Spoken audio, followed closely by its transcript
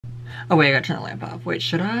Oh wait, I gotta turn the lamp off. Wait,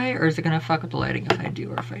 should I? Or is it gonna fuck with the lighting if I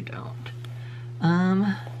do or if I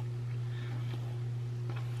don't?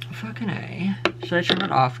 Fucking A. Should I turn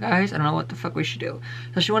it off, guys? I don't know what the fuck we should do.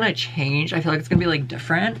 Especially when I change, I feel like it's gonna be like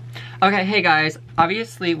different. Okay, hey guys,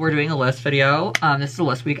 obviously we're doing a list video. This is a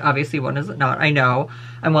list week. Obviously, when is it not? I know.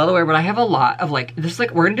 I'm well aware, but I have a lot of like, this is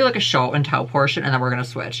like, we're gonna do like a show and tell portion and then we're gonna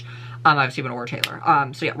switch. Obviously when we're Taylor.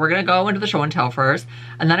 So yeah, we're gonna go into the show and tell first,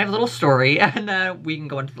 and then I have a little story, and then we can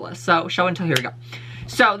go into the list. So show and tell, here we go.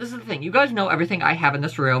 So this is the thing, you guys know everything I have in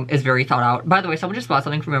this room is very thought out. By the way, someone just bought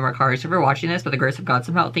something from memory cards. If you're watching this, by the grace of God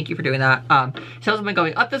somehow, thank you for doing that. Sales have been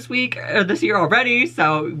going up this week, this year already,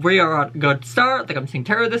 so we are on a good start. Like I'm seeing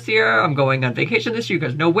Tara this year, I'm going on vacation this year, you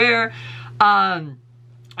guys know where. And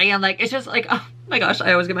like, it's just like, oh my gosh,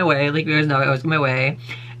 I always get my way. Like you guys know, I always get my way.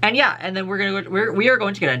 And yeah, and then we are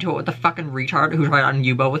going to get into it with the fucking retard who's right on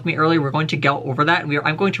U-boat with me earlier. We're going to go over that, and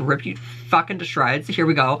I'm going to rip you fucking to shreds. Here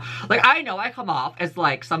we go. Like, I know I come off as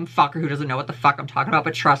like some fucker who doesn't know what the fuck I'm talking about,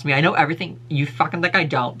 but trust me, I know everything you fucking think I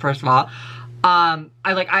don't, first of all. I'm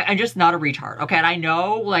just not a retard, okay? And I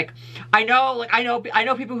know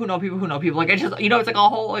people who know people who know people. Like, it's just, you know, it's like a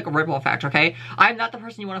whole, like, ripple effect, okay? I'm not the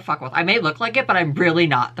person you want to fuck with. I may look like it, but I'm really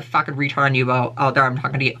not the fucking retard on U-boat out there. I'm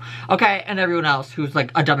talking to you, okay? And everyone else who's,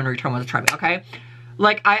 like, a dumb and retard wants to try me, okay?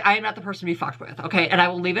 Like, I am not the person to be fucked with, okay? And I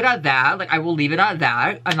will leave it at that. Like, I will leave it at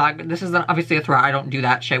that. I'm not, this isn't obviously a threat. I don't do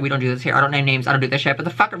that shit. We don't do this here. I don't name names. I don't do this shit. But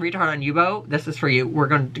the fucking retard on U-boat, this is for you. We're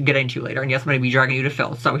going to get into later. And yes, I'm going to be dragging you to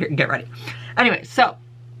Phil. So here, get ready. Anyway, so,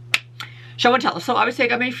 show and tell. So obviously I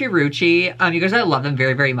got my Fiorucci. You guys, I love them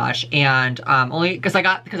very, very much. And only because I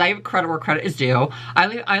have credit where credit is due.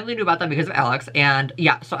 I only knew about them because of Alex. And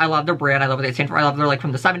yeah, so I love their brand. I love what they stand for. I love they're like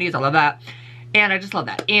from the 70s. I love that. And I just love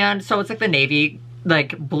that. And so it's like the navy,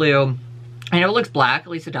 like blue. I know it looks black, at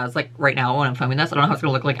least it does, like right now when I'm filming this. I don't know how it's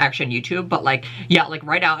gonna look like actually on YouTube, but like, yeah, like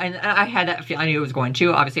right now, and I had that feel, I knew it was going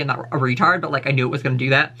to. Obviously I'm not a retard, but like I knew it was gonna do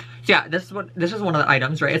that. So yeah, this is one of the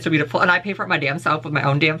items, right? It's so beautiful, and I pay for it my damn self with my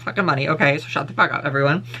own damn fucking money, okay? So shut the fuck up,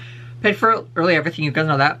 everyone. Paid for really everything, you guys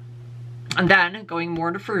know that. And then, going more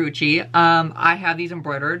into Fiorucci, I have these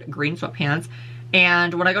embroidered green sweatpants.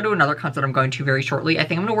 And when I go to another concert I'm going to very shortly, I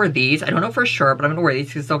think I'm gonna wear these. I don't know for sure, but I'm gonna wear these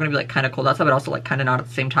because it's still gonna be like kind of cold outside, but also like kind of not at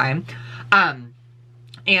the same time. And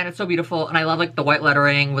it's so beautiful, and I love like the white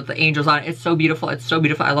lettering with the angels on it. It's so beautiful. It's so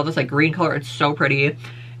beautiful. I love this like green color. It's so pretty.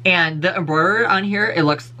 And the embroidery on here, it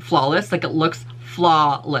looks flawless. Like it looks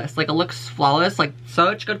flawless. Like it looks flawless. Like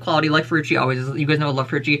such good quality. Like Fiorucci always is. You guys know I love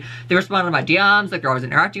Fiorucci. They responded to my DMs. Like they're always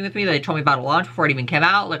interacting with me. They told me about a launch before it even came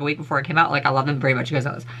out. Like a week before it came out. Like I love them very much. You guys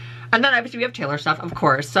know this. And then obviously we have Taylor stuff, of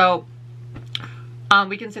course. So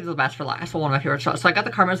we can save the best for last. Well, one of my favorite stuff. So I got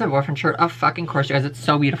the Carmen's My Boyfriend shirt. Of fucking course, you guys. It's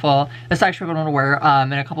so beautiful. This is actually what I'm gonna wear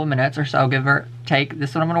in a couple of minutes or so. Give or take.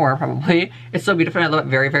 This is what I'm gonna wear probably. It's so beautiful, and I love it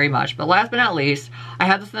very, very much. But last but not least, I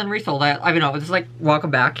had this and then resold it. I mean, no, this is like welcome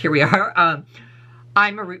back. Here we are.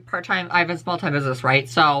 I'm a part-time, I have a small-time business, right?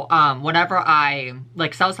 So, whenever I,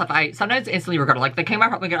 like, sell stuff, I sometimes instantly regret it. Like, the King of My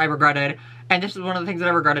Heart I regretted, and this is one of the things that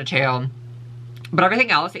I regretted too. But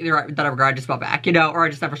everything else, either that I regret, I just bought back, you know, or I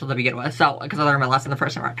just never sold to begin with. So, because I learned my lesson the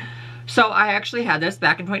first time around. So, I actually had this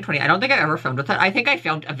back in 2020. I don't think I ever filmed with it. I think I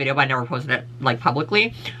filmed a video, but I never posted it, like,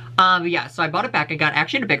 publicly. But yeah, so I bought it back. I got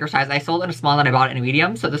actually in a bigger size. I sold it in a small, and I bought it in a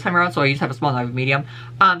medium. So this time around, so I used to have a small, and I have a medium.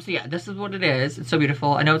 So yeah, this is what it is. It's so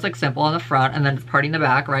beautiful. I know it's like simple on the front, and then it's party in the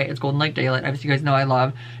back, right? It's golden like daylight. Obviously, you guys know I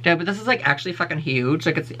love. Yeah, but this is like actually fucking huge.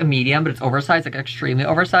 Like it's a medium, but it's oversized, like extremely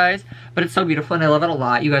oversized. But it's so beautiful, and I love it a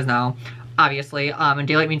lot. You guys know. Obviously, and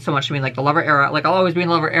daylight means so much to me, like the lover era, like I'll always be in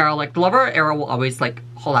the lover era, like the lover era will always like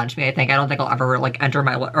hold on to me, I think. I don't think I'll ever like enter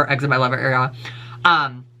my, or exit my lover era.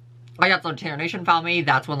 I got some Taylor Nation followed me,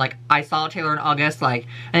 that's when like I saw Taylor in August, like,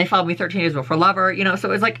 and they followed me 13 days before lover, you know, so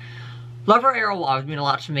it's like, lover era will always mean a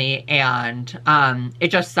lot to me, and it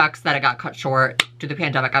just sucks that it got cut short due to the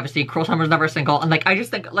pandemic. Obviously, Cruel Summer's never single, and like, I just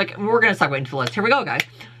think, like, we're gonna segue into the list. Here we go, guys.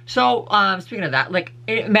 So, speaking of that, like,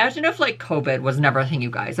 imagine if, like, COVID was never a thing, you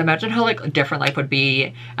guys. Imagine how, like, different life would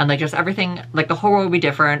be, and, like, just everything, like, the whole world would be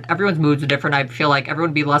different. Everyone's moods are different. I feel like everyone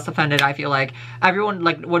would be less offended. I feel like everyone,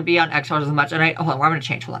 like, wouldn't be on X-Stars as much, and hold on, I'm gonna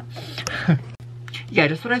change, hold on. Yeah,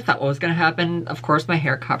 just what I thought was gonna happen. Of course, my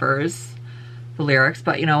hair covers the lyrics,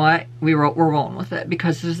 but you know what? We're rolling with it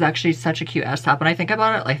because this is actually such a cute ass top, and I think I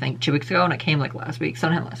bought it, I think 2 weeks ago, and it came like last week,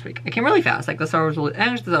 sometime last week. It came really fast. Like the Star Wars,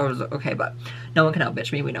 the Star Wars was okay, but no one can out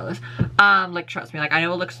bitch me. We know this. Like trust me. Like I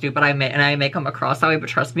know it looks stupid. I may come across that way, but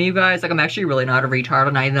trust me, you guys. Like I'm actually really not a retard,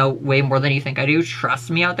 and I know way more than you think I do. Trust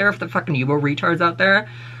me out there. If the fucking U-boat retards out there,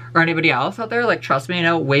 or anybody else out there, like trust me, I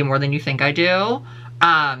know way more than you think I do.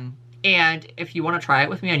 And if you want to try it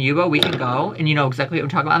with me on Yubo, we can go, and you know exactly what I'm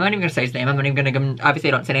talking about. I'm not even going to say his name. I'm not even going to give him, obviously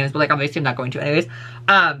I don't say names, but like obviously I'm not going to anyways.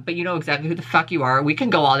 But you know exactly who the fuck you are. We can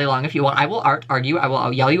go all day long if you want. I will argue, I will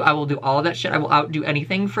out-yell you, I will do all of that shit. I will outdo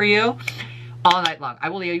anything for you all night long. I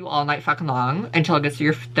will yell you all night fucking long until it gets to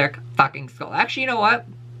your thick fucking skull. Actually, you know what?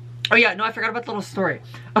 Oh yeah, no, I forgot about the little story.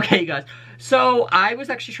 Okay, you guys. So I was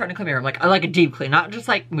actually trying to clean my room, like a deep clean, not just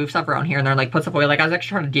like move stuff around here and there, like put stuff away. Like I was actually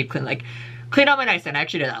trying to deep clean, like clean out my nightstand. I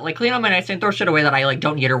actually did that, like clean out my nightstand, throw shit away that I like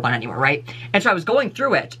don't need or want anymore, right? And so I was going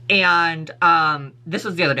through it, and this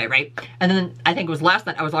was the other day, right? And then I think it was last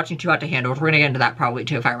night I was watching Too Hot to Handle, which we're gonna get into that probably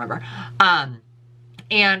too if I remember.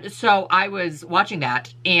 And so I was watching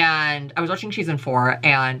that, and I was watching season 4,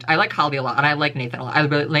 and I like Holly a lot, and I like Nathan a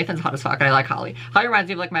lot. Nathan's hot as fuck, and I like Holly. Holly reminds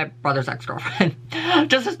me of like my brother's ex-girlfriend.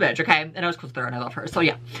 Just this bitch, okay? And I was close to her, and I love her. So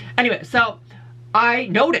yeah. Anyway, so I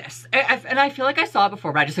noticed, and I feel like I saw it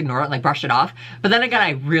before, but I just ignored it and like brushed it off. But then again, I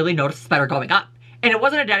really noticed the spider going up. And it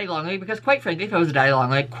wasn't a daddy long leg, because quite frankly, if it was a daddy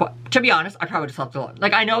long leg, to be honest, I probably just left it alone.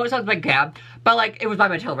 Like, I know it sounds like gab, but like, it was by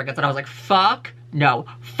my tail rickets, and I was like, fuck no,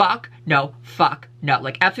 fuck no, fuck no.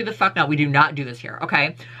 Like, absolutely the fuck no, we do not do this here,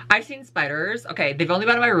 okay? I've seen spiders, okay, they've only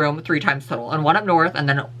been in my room 3 times total, and 1 up north, and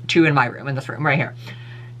then 2 in my room, in this room right here.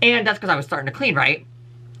 And that's because I was starting to clean, right?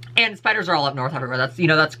 And spiders are all up north everywhere. That's, you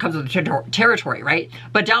know, that comes with the territory, right?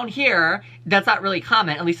 But down here, that's not really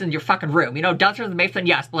common, at least in your fucking room. You know, downstairs in the basement,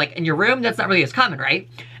 yes, but like in your room, that's not really as common, right?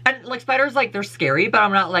 And like spiders, like they're scary, but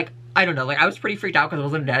I'm not like, I don't know, like I was pretty freaked out because it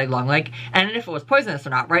wasn't a daddy long leg, and if it was poisonous or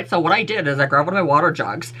not, right? So what I did is I grabbed one of my water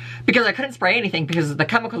jugs, because I couldn't spray anything because the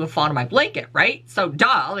chemicals would fall into my blanket, right? So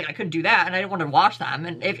duh, like I couldn't do that, and I didn't want to wash them,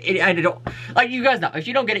 and I don't, like you guys know, if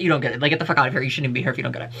you don't get it, you don't get it. Like get the fuck out of here, you shouldn't even be here if you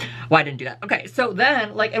don't get it. Well, I didn't do that. Okay, so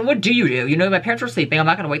then, like, and what do? You know, my parents were sleeping, I'm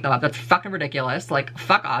not gonna wake them up, that's fucking ridiculous, like,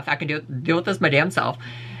 fuck off, I can deal with this my damn self.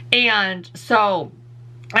 And so,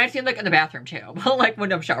 I've seen like in the bathroom too, like when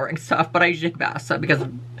I'm showering stuff, but I usually take baths, so because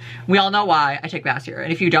we all know why I take baths here.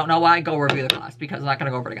 And if you don't know why, go review the class because I'm not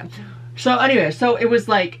gonna go over it again. So anyway, so it was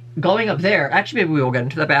like going up there. Actually, maybe we will get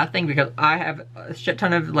into the bath thing because I have a shit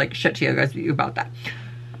ton of like shit to you guys about that.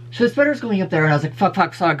 So the spider's going up there, and I was like, fuck,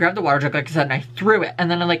 fuck. So I grabbed the water jug, like I said, and I threw it.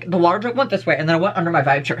 And then like the water jug went this way, and then I went under my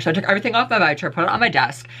vibe chair. So I took everything off my vibe chair, put it on my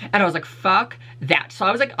desk, and I was like, fuck that. So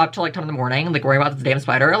I was like up till like 10 in the morning, like worrying about this damn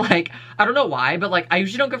spider. Like, I don't know why, but like I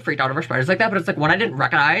usually don't get freaked out over spiders like that, but it's like one I didn't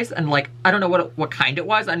recognize, and like I don't know what kind it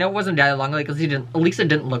was. I know it wasn't daddy long leg because at least it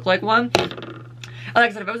didn't look like one. Like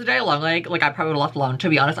I said, if it was a daddy long leg, like I probably would have left alone, to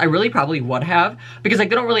be honest. I really probably would have, because like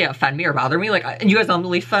they don't really offend me or bother me. Like, and you guys know I'm the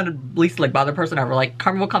least like bother person ever. Like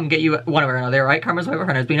Karma will come get you one way or another, right? Karma's my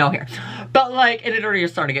boyfriend, as we know here. But like, it already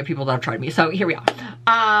is starting to get people that have tried me. So here we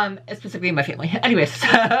are. Specifically my family. Anyways, so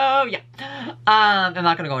yeah. I'm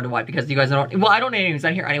not gonna go into what, because you guys don't, well, I don't need names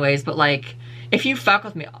on here anyways, but like, if you fuck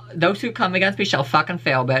with me, those who come against me shall fucking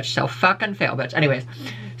fail, bitch. Shall fucking fail, bitch. Anyways,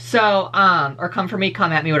 so, or come for me,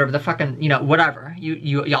 come at me, whatever the fucking, you know, whatever.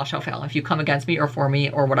 Y'all shall fail. If you come against me or for me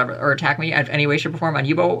or whatever, or attack me in any way, shape, or form on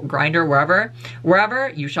Yubo, Grindr, wherever,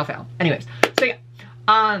 you shall fail. Anyways, so yeah,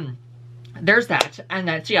 there's that. And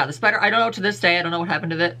then, so yeah, the spider, I don't know to this day, I don't know what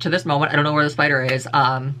happened to this moment. I don't know where the spider is.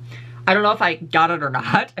 I don't know if I got it or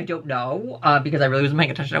not. I don't know, because I really wasn't paying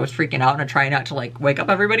attention. I was freaking out and trying not to like wake up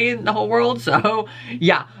everybody in the whole world. So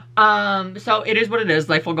yeah, so it is what it is.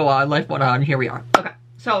 Life will go on. Life went on. Here we are. Okay,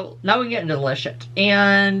 so now we can get into the list shit.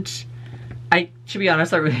 And to be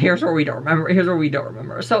honest, here's where we don't remember. Here's where we don't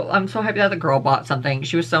remember. So I'm so happy that the girl bought something.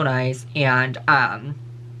 She was so nice. And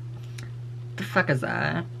the fuck is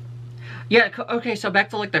that? Yeah, okay, so back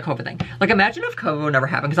to, like, the COVID thing. Like, imagine if COVID would never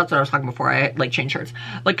happen, because that's what I was talking before I, like, changed shirts.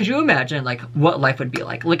 Like, could you imagine, like, what life would be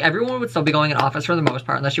like? Like, everyone would still be going in office for the most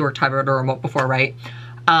part, unless you worked hybrid or remote before, right?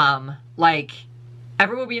 Like,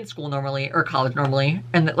 everyone would be in school normally, or college normally,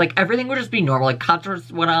 and, like, everything would just be normal. Like, concerts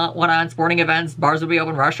went on, sporting events, bars would be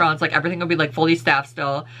open, restaurants, like, everything would be, like, fully staffed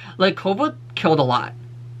still. Like, COVID killed a lot.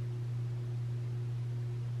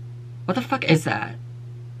 What the fuck is that?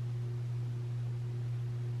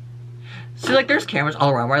 So, like, there's cameras all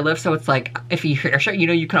around where I live, so it's like, if you hear shit, you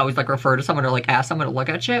know, you can always, like, refer to someone or, like, ask someone to look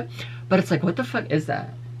at shit. But it's like, what the fuck is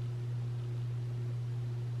that?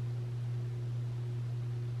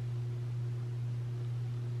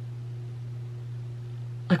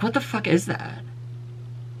 Like, what the fuck is that?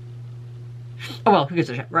 Oh, well, who gives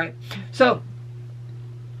a shit, right? So,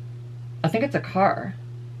 I think it's a car.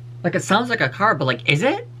 Like, it sounds like a car, but, like, is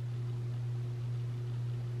it?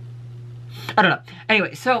 I don't know.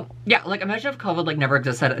 Anyway, so yeah, like imagine if COVID like never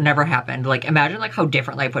existed, it never happened. Like imagine like how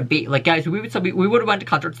different life would be. Like guys, we would have went to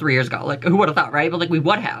concerts 3 years ago. Like who would have thought, right? But like we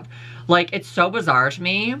would have. Like it's so bizarre to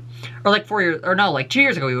me. Or like 4 years, or no, like 2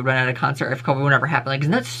 years ago we would have been at a concert if COVID would never happen. Like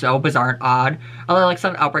isn't that so bizarre and odd? Although like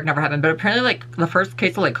some outbreak never happened, but apparently like the first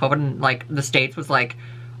case of like COVID in like the States was like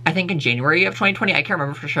I think in January of 2020. I can't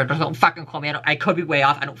remember for sure. Don't fucking call me. I could be way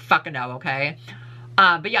off. I don't fucking know. Okay.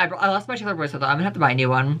 But yeah, I lost my Taylor bracelet though. I'm gonna have to buy a new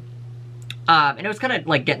one. And it was kind of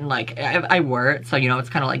like getting like, I wore it, so you know, it's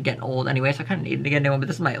kind of like getting old anyway, so I kind of needed to get a new one, but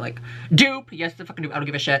this is my like dupe, yes, the fucking dupe, I don't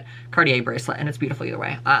give a shit, Cartier bracelet, and it's beautiful either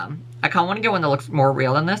way. I kind of want to get one that looks more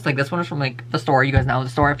real than this. Like this one is from like the store, you guys know the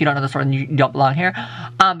store. If you don't know the store, then you don't belong here.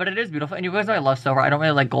 But it is beautiful, and you guys know I love silver. I don't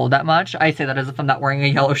really like gold that much. I say that as if I'm not wearing a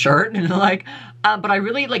yellow shirt, and like, but I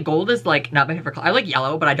really like gold is like not my favorite color. I like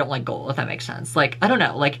yellow, but I don't like gold, if that makes sense. Like, I don't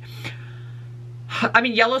know, like, I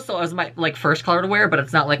mean, yellow still is my, like, first color to wear, but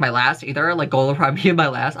it's not, like, my last either. Like, gold will probably be my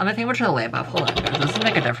last. I think I'm gonna try the lamp off. Hold on, guys. Does this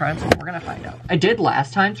make a difference? We're gonna find out. I did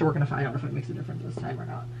last time, so we're gonna find out if it makes a difference this time or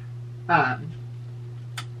not.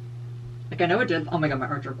 Like, I know it did. Oh my god, my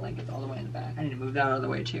Archer blanket's all the way in the back. I need to move that out of the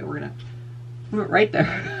way, too. We're gonna move it right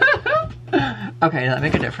there. Okay, does that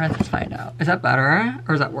make a difference? Let's find out. Is that better,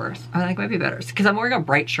 or is that worse? I think it might be better. Because I'm wearing a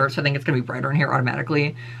bright shirt, so I think it's gonna be brighter in here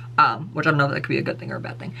automatically. Which I don't know if that could be a good thing or a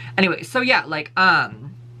bad thing. Anyway, so yeah, like,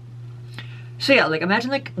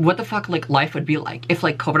 imagine, like, what the fuck, like, life would be like if,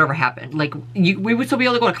 like, COVID ever happened. Like, we would still be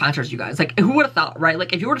able to go to concerts, you guys. Like, who would have thought, right?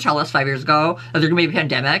 Like, if you were to tell us 5 years ago that there's gonna be a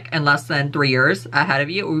pandemic in less than 3 years ahead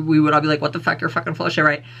of you, we would all be like, what the fuck, you're fucking full of shit,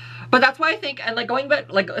 right? But that's why I think, and, like, going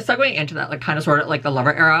back, like, segueing into that, like, kind of sort of, like, the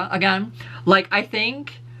Lover era again, like, I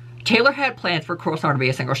think Taylor had plans for Cruel Summer to be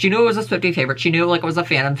a single. She knew it was a Swiftie favorite. She knew, like, it was a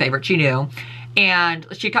fandom favorite. She knew. And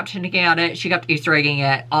she kept hinting at it. She kept Easter egging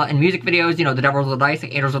it in music videos. You know, The Devils with Dice,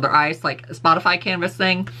 like Angels with Their Ice, like Spotify canvas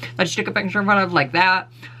thing that she took a picture in front of, like that.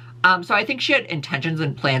 So I think she had intentions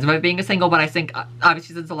and plans about it being a single, but I think,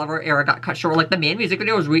 obviously, since the Lover era got cut short, like, the main music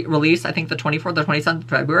video was released, I think, the 24th or 27th of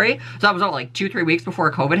February. So that was, all, like, 2-3 weeks before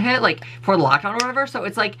COVID hit, like, before the lockdown or whatever. So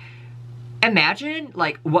it's, like, imagine,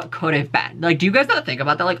 like, what could have been. Like, do you guys not think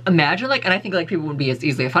about that? Like, imagine, like, and I think, like, people wouldn't be as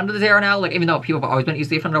easily offended as they are now, like, even though people have always been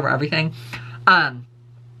easily offended over everything. I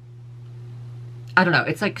don't know.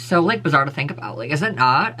 It's, like, so, like, bizarre to think about. Like, is it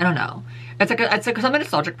not? I don't know. It's like, because I'm a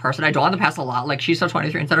nostalgic person. I dwell on the past a lot. Like, She's So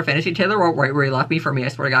 23 instead of Fantasy. Taylor wrote Right Where You Left Me for me, I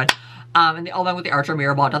swear to God. And along with the Archer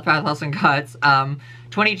Mirror Ball, Death Path, House and Cuts,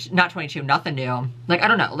 not 22, Nothing New. Like, I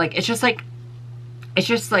don't know. Like, it's just, like, it's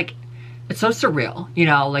so surreal, you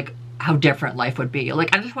know, like, how different life would be.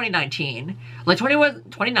 Like, after 2019, like,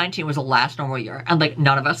 2019 was the last normal year, and, like,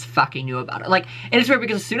 none of us fucking knew about it. Like, and it's weird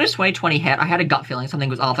because as soon as 2020 hit, I had a gut feeling something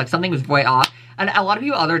was off, like, something was way off, and a lot of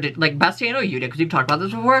people did, like, Bestie, I know you did, because we've talked about this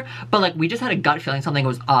before, but, like, we just had a gut feeling something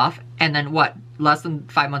was off, and then what? Less than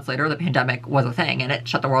 5 months later, the pandemic was a thing, and it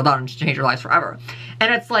shut the world down and changed our lives forever.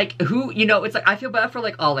 And it's like, who, you know, it's like, I feel bad for,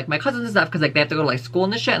 like, all, like, my cousins and stuff, because, like, they have to go to, like, school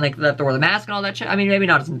and this shit, and, like, they have to wear the mask and all that shit. I mean, maybe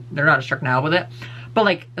not as, they're not as strict now with it. But,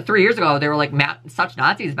 like, 3 years ago, they were, like, such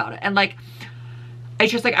Nazis about it. And, like, it's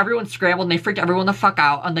just, like, everyone scrambled and they freaked everyone the fuck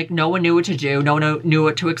out. And, like, no one knew what to do. No one knew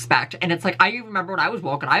what to expect. And it's, like, I even remember when I was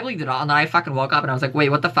woke and I believed it all. And then I fucking woke up and I was like, wait,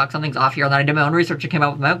 what the fuck? Something's off here. And then I did my own research and came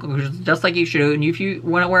out with my own conclusions, just like you should. And if you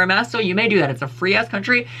want to wear a mask, so you may do that. It's a free-ass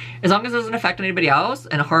country. As long as it doesn't affect anybody else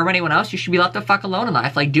and harm anyone else, you should be left the fuck alone in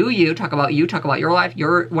life. Like, do you. Talk about your life,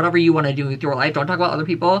 whatever you want to do with your life. Don't talk about other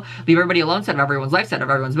people. Leave everybody alone. Set of everyone's life, set of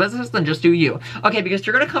everyone's business. Then just do you. Okay, because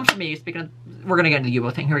you're going to come for me. Speaking of, we're going to get into the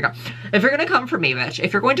U-boat thing. Here we go. If you're going to come for me, bitch,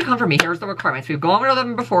 if you're going to come for me, here's the requirements. We've gone over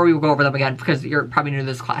them before. We will go over them again because you're probably new to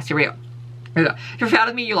this class. Here we go. Here we go. If you're fat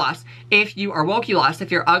with me, you lost. If you are woke, you lost.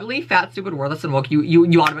 If you're ugly, fat, stupid, worthless, and woke,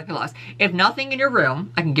 you automatically lost. If nothing in your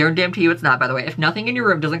room, I can guarantee you it's not, by the way. If nothing in your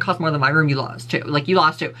room doesn't cost more than my room, you lost too. Like, you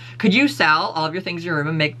lost too. Could you sell all of your things in your room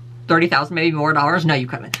and make $30,000, maybe more dollars? No, you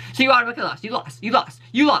couldn't. So you automatically lost. You lost. You lost.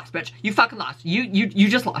 You lost, bitch. You fucking lost. You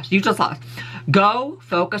just lost. You just lost. Go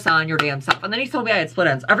focus on your damn self. And then he told me I had split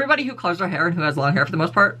ends. Everybody who colors their hair and who has long hair for the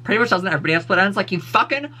most part pretty much doesn't everybody have split ends. Like, you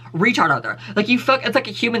fucking retard out there. Like, it's like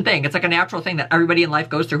a human thing. It's like a natural thing that everybody in life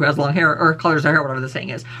goes through who has long hair or colors their hair, whatever the saying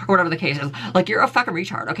is, or whatever the case is. Like, you're a fucking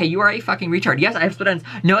retard. Okay, you are a fucking retard. Yes, I have split ends.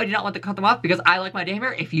 No, I do not want to cut them off because I like my damn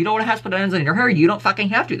hair. If you don't have split ends in your hair, you don't fucking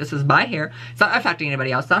have to. This is my hair. It's not affecting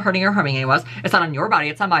anybody else. It's not hurting hurting or harming anyone else. It's not on your body,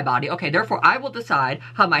 it's on my body. Okay, therefore I will decide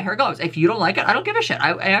how my hair goes. If you don't like it, I don't give a shit.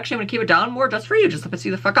 I actually want to keep it down more just for you, just to piss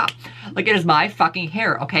you the fuck up. Like, it is my fucking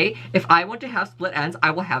hair, okay? If I want to have split ends,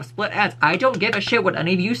 I will have split ends. I don't give a shit what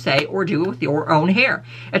any of you say or do with your own hair.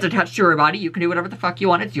 It's attached to your body. You can do whatever the fuck you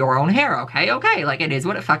want. It's your own hair, okay? Okay, like, it is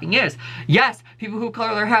what it fucking is. Yes, people who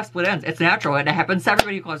color their hair have split ends. It's natural. It happens to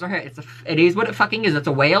everybody who colors their hair. It is what it fucking is. It's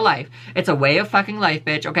a way of life. It's a way of fucking life,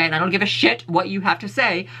 bitch, okay? And I don't give a shit what you have to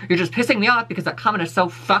say. You're just pissing me off because that comment is so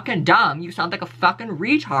fucking dumb. You sound like a fucking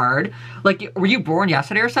retard. Like, were you born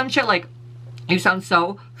yesterday or some shit? Like, you sound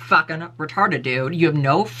so fucking retarded, dude. You have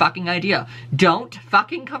no fucking idea. Don't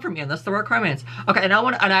fucking come for me unless the word crime is. Okay, and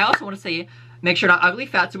I also want to say, make sure not ugly,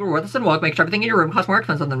 fat, super worthless, and woke. Make sure everything in your room costs more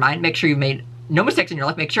expensive than mine. Make sure you made no mistakes in your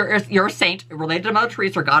life. Make sure you're a saint related to Mother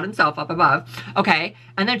Teresa or God himself up above. Okay,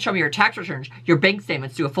 and then show me your tax returns, your bank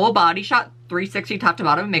statements. Do a full body shot, 360 top to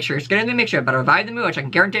bottom. Make sure you're skinning them. Make sure you have better vibe than me, which I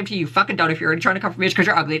can guarantee you fucking don't. If you're already trying to come for me, it's because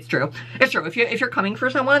you're ugly. It's true. It's true. If you're coming for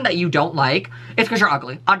someone that you don't like, it's because you're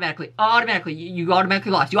ugly. Automatically, you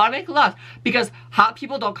automatically lost. You automatically lost because hot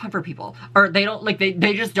people don't come for people, or they don't like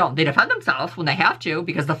they just don't. They defend themselves when they have to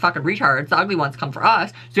because the fucking retards, the ugly ones, come for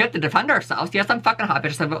us. So we have to defend ourselves. Yes, I'm fucking hot,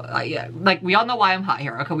 bitch. Yeah, like, we all know why I'm hot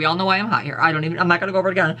here. Okay, we all know why I'm hot here. I'm not gonna go over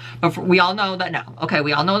it again, but we all know that now. Okay,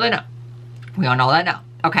 we all know that now. We all know that now.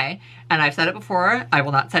 Okay, and I've said it before, I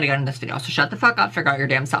will not say it again in this video, so shut the fuck up, figure out your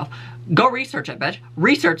damn self. Go research it, bitch.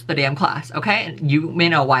 Research the damn class, okay? And you may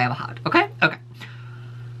know why I'm hot, okay? Okay.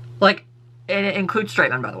 Like, it includes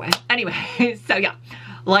straight men, by the way. Anyway, so yeah.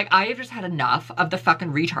 Like, I have just had enough of the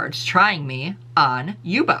fucking retards trying me on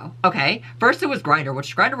Yubo, okay? First it was Grindr,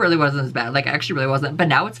 which Grindr really wasn't as bad. Like, actually really wasn't. But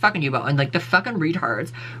now it's fucking Yubo. And, like, the fucking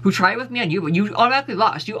retards who try it with me on Yubo, you automatically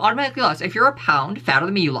lost. You automatically lost. If you're a pound fatter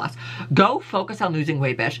than me, you lost. Go focus on losing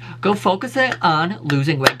weight, bitch. Go focus it on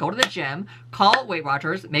losing weight. Go to the gym. Call Weight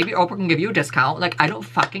Watchers. Maybe Oprah can give you a discount. Like, I don't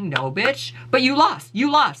fucking know, bitch. But you lost.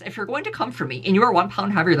 You lost. If you're going to come for me and you are 1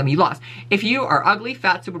 pound heavier than me, you lost. If you are ugly,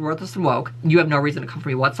 fat, stupid, worthless, and woke, you have no reason to come for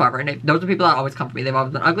me whatsoever. And those are people that always come for me. They've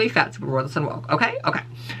always been ugly, fat, stupid, worthless, and woke. Okay? Okay.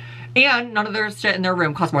 And none of their shit in their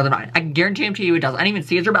room costs more than mine. I can guarantee to you it doesn't. I don't even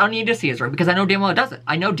see his room. I don't need to see his room because I know damn well it doesn't.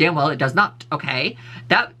 I know damn well it does not. Okay?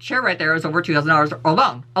 That chair right there is over $2,000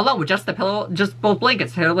 alone. Alone with just the pillow, just both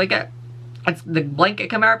blankets. Like, it's the blanket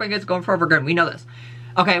camera blanket's going for over $1,000. We know this.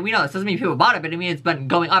 Okay, we know this. Doesn't mean people bought it, but it means it's been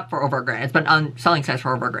going up for over $1,000. It's been on selling size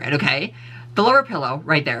for over $1,000, okay? The lower pillow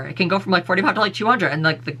right there, it can go from like 45 to like 200, and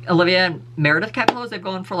like the Olivia and Meredith cat pillows, they've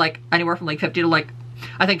gone for like anywhere from like 50 to like,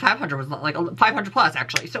 I think 500 was like 500 plus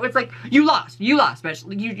actually. So it's like, you lost,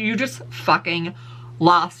 bitch. You just fucking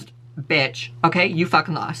lost, bitch. Okay, you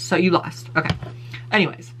fucking lost. So you lost. Okay.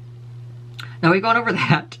 Anyways, now we've gone over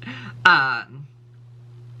that.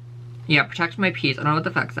 Yeah, protect my peace. I don't know what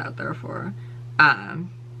the fuck's out there for.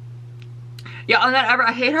 Yeah, and then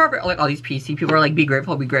I hate how like all these PC people are like, be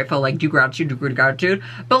grateful, like do gratitude.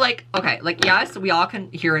 But like, okay, like yes, we all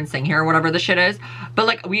can hear and sing here, whatever the shit is. But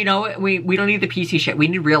like, we know we don't need the PC shit. We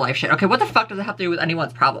need real life shit. Okay, what the fuck does it have to do with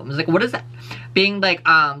anyone's problems? Like, what is that? Being like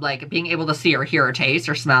being able to see or hear or taste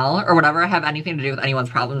or smell or whatever have anything to do with anyone's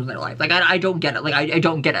problems in their life? Like, I don't get it. Like, I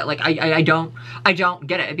don't get it. Like, I don't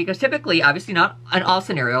get it. Because typically, obviously not in all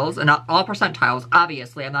scenarios and not all percentiles,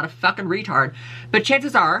 obviously, I'm not a fucking retard. But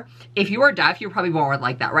chances are, if you are deaf, you're probably born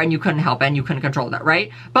like that, right? And you couldn't help it and you couldn't control that,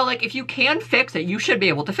 right? But like, if you can fix it, you should be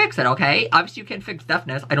able to fix it, okay? Obviously, you can't fix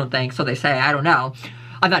deafness, I don't think, so they say, I don't know.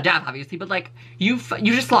 I'm not deaf, obviously, but like, you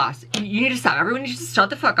just lost. You need to stop. Everyone needs to shut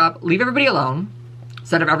the fuck up, leave everybody alone,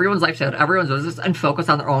 set up everyone's life, set up everyone's business, and focus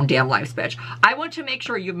on their own damn lives, bitch. I want to make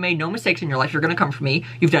sure you've made no mistakes in your life. You're gonna come for me.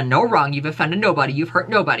 You've done no wrong. You've offended nobody. You've hurt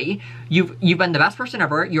nobody. You've been the best person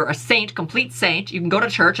ever. You're a saint, complete saint. You can go to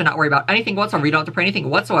church and not worry about anything whatsoever. You don't have to pray anything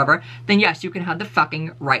whatsoever. Then yes, you can have the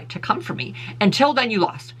fucking right to come for me. Until then, you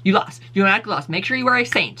lost. You lost. You automatically lost. Make sure you are a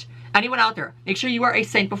saint. Anyone out there, make sure you are a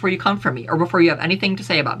saint before you come for me or before you have anything to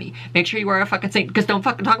say about me. Make sure you are a fucking saint, because don't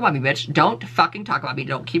fucking talk about me, bitch. Don't fucking talk about me.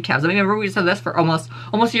 Don't keep tabs. I mean, remember we said this for almost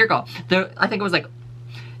a year ago. I think it was like,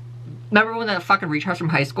 remember when the fucking retards from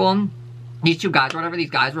high school, these two guys or whatever, these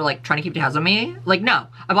guys were like trying to keep tabs on me? Like, no.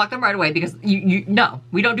 I blocked them right away because no,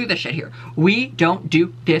 we don't do this shit here. We don't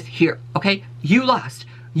do this here, okay? You lost.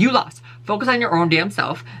 You lost. Focus on your own damn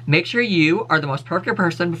self. Make sure you are the most perfect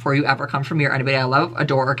person before you ever come for me or anybody I love,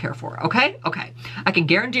 adore, or care for. Okay? Okay. I can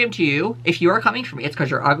guarantee to you, if you are coming for me, it's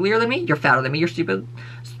because you're uglier than me, you're fatter than me, you're stupid,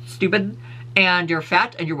 and you're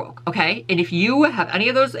fat and you're woke. Okay? And if you have any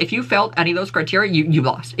of those, if you failed any of those criteria, you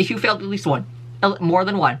lost. If you failed at least one, more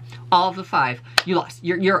than one, all of the 5, you lost.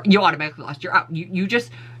 You automatically lost. You're out.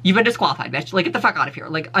 You've been disqualified, bitch. Like, get the fuck out of here.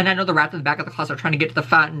 Like, and I know the rats in the back of the class are trying to get to the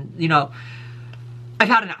front and, you know, I've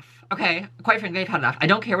had enough. okay, quite frankly, I've had enough. I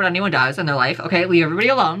don't care what anyone does in their life, okay? Leave everybody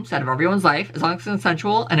alone, instead of everyone's life, as long as it's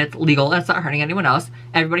consensual and it's legal and it's not hurting anyone else.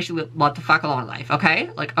 Everybody should let the fuck alone in life, okay?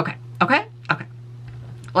 Like, okay.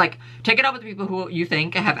 Like, take it out with the people who you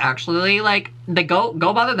think have actually, like, they go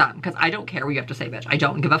bother them, because I don't care what you have to say, bitch. I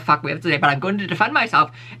don't give a fuck what you have to say, but I'm going to defend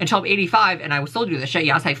myself until I'm 85, and I will still do this shit.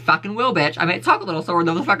 Yes, I fucking will, bitch. I may talk a little slower,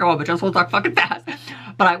 though the fuck I will, bitch. I will talk fucking fast.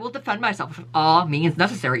 But I will defend myself with all means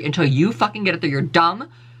necessary until you fucking get it through your dumb,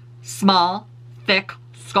 small, thick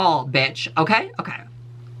skull, bitch. Okay? Okay.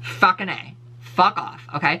 Fucking A. Fuck off,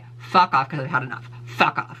 okay? Fuck off, because I've had enough.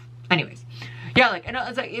 Fuck off. Anyways. Yeah, like, and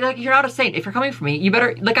it's like, you're not a saint. If you're coming for me, you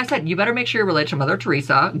better, like I said, you better make sure you're related to Mother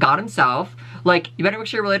Teresa, God himself. Like, you better make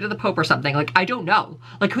sure you're related to the Pope or something. Like, I don't know.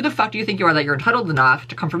 Like, who the fuck do you think you are that you're entitled enough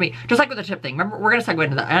to come for me? Just like with the tip thing. Remember, we're gonna segue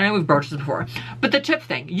into that. I know we've broached this before. But the tip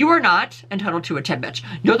thing, you are not entitled to a tip, bitch.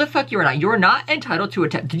 No, the fuck you are not. You are not entitled to a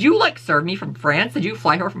tip. Did you, like, serve me from France? Did you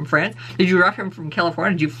fly here from France? Did you drive him from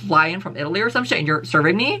California? Did you fly in from Italy or some shit and you're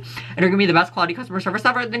serving me? And you're giving me the best quality customer service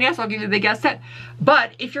ever? Then yes, I'll give you the big ass tip.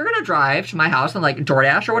 But if you're gonna drive to my house and, like,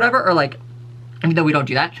 DoorDash or whatever, or, like, even though we don't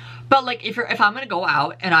do that, but, like, if I'm gonna go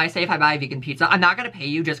out and I say if I buy a vegan pizza, I'm not gonna pay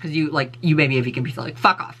you just because you made me a vegan pizza. Like,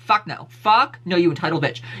 fuck off. Fuck no. Fuck no, you entitled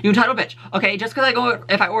bitch. You entitled bitch. Okay, just because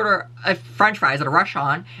if I order a french fries at a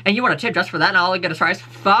restaurant and you want a tip just for that and all I get is fries,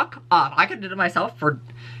 fuck off. I could do it myself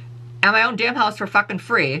at my own damn house for fucking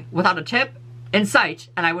free without a tip in sight,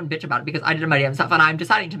 and I wouldn't bitch about it because I did it my damn self and I'm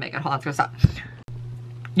deciding to make it. Hold on, let's go stop.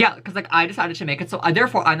 Yeah, because, like, I decided to make it, so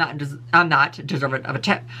therefore I'm not deserving of a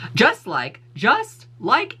tip. Just like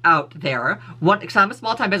out there, because I'm a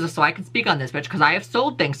small-time business, so I can speak on this, bitch, because I have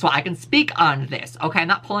sold things, so I can speak on this, okay? I'm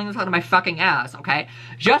not pulling this out of my fucking ass, okay?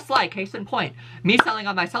 Just like, case in point, me selling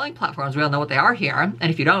on my selling platforms, we all know what they are here, and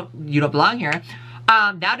if you don't belong here.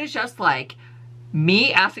 That is just like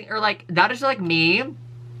me asking, or like, that is like me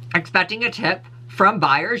expecting a tip from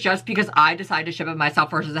buyers just because I decide to ship it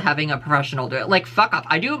myself versus having a professional do it. Like, fuck off.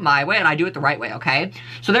 I do it my way and I do it the right way, okay?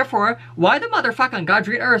 So therefore, why the motherfucker on God's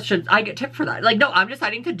green earth should I get tipped for that? Like, no, I'm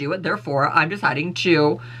deciding to do it. Therefore, I'm deciding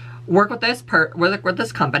to work with this with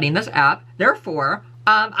this company and this app. Therefore,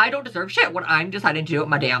 I don't deserve shit when I'm deciding to do it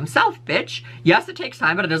my damn self, bitch. Yes, it takes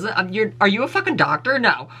time, but it doesn't. Are you a fucking doctor?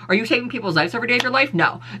 No. Are you saving people's lives every day of your life?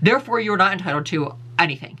 No. Therefore, you're not entitled to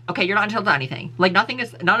anything. Okay, you're not entitled to anything. Like, not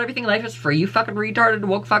everything in life is free, you fucking retarded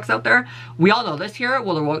woke fucks out there. We all know this here.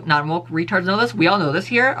 Well, the non-woke retards know this. We all know this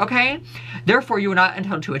here, okay? Therefore, you are not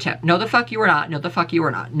entitled to a tip. No, the fuck you are not. No, the fuck you are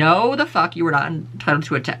not. No, the fuck you are not entitled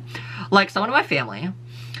to a tip. Like, someone in my family,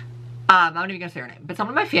 I'm not even gonna say her name, but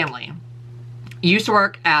someone in my family used to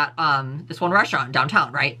work at this one restaurant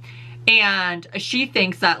downtown, right? And she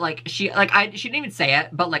thinks that, like, she didn't even say it,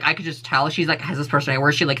 but, like, I could just tell she's, like, has this personality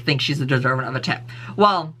where she, like, thinks she's deserving of a tip.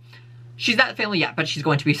 Well, she's not family yet, but she's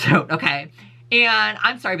going to be soon, okay? And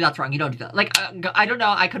I'm sorry, but that's wrong. You don't do that. Like, I don't know.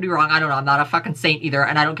 I could be wrong. I don't know. I'm not a fucking saint either,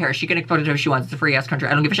 and I don't care. She can exploit it if she wants. It's a free-ass country.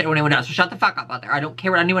 I don't give a shit what anyone does, so shut the fuck up out there. I don't care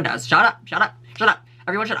what anyone does. Shut up. Shut up. Shut up.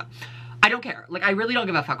 Everyone shut up. I don't care. Like, I really don't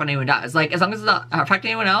give a fuck what anyone does. Like, as long as it's not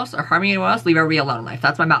affecting anyone else or harming anyone else, leave everybody alone in life.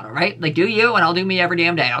 That's my motto, right? Like, do you, and I'll do me every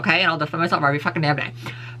damn day, okay? And I'll defend myself every fucking damn day.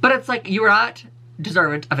 But it's like, you're not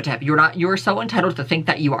deserving of a tip. You're so entitled to think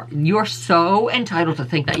that you are. You are so entitled to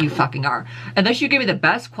think that you fucking are. Unless you give me the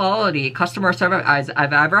best quality customer service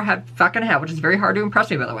I've ever fucking had, which is very hard to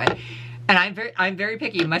impress me, by the way. And I'm very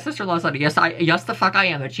picky. My sister-in-law said, yes, the fuck I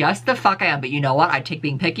am, bitch. Yes, the fuck I am. But you know what? I take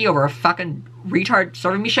being picky over a fucking retard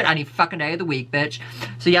serving me shit any fucking day of the week, bitch.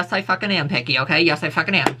 So yes, I fucking am picky, okay? Yes, I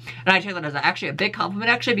fucking am. And I take that as actually a big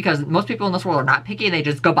compliment, actually, because most people in this world are not picky and they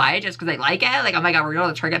just go buy it just because they like it. Like, oh my god, we're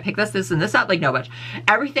going to Target, pick this, and this up. Like, no, bitch.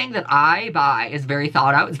 Everything that I buy is very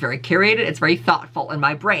thought out. It's very curated. It's very thoughtful in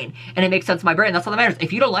my brain. And it makes sense in my brain. That's all that matters.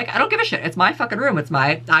 If you don't like it, I don't give a shit. It's my fucking room.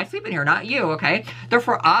 I sleep in here, not you, okay?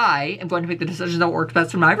 Therefore, I am going to make the decisions that work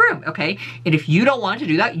best in my room, okay? And if you don't want to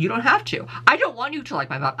do that, you don't have to. I don't want you to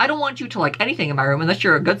like my mom. I don't want you to like anything in my room unless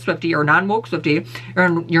you're a good Swiftie or a non-woke Swiftie,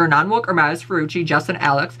 or you're a non-woke or Maz, Ferrucci, Justin,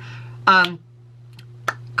 Alex,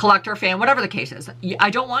 collector, fan, whatever the case is. I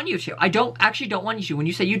don't want you to. I actually don't want you to. When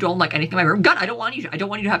you say you don't like anything in my room, God, I don't want you to. I don't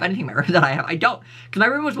want you to have anything in my room that I have. I don't. Because my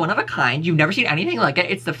room was one of a kind. You've never seen anything like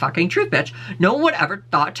it. It's the fucking truth, bitch. No one would ever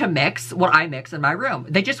thought to mix what I mix in my room.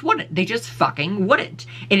 They just wouldn't. They just fucking wouldn't.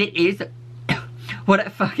 And it is what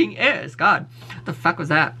it fucking is. God, the fuck was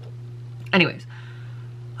that? Anyways.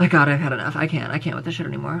 My god, I've had enough. I can't with this shit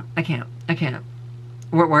anymore. I can't.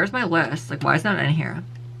 Where's my list? Like, why is that in here?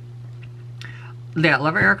 Yeah,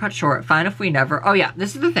 love our haircut short. Fine if we never. Oh yeah,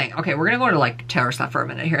 this is the thing. Okay, we're gonna go into like Taylor stuff for a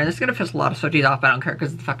minute here, and this is gonna piss a lot of Swifties off, but I don't care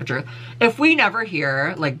because it's the fucking truth. If we never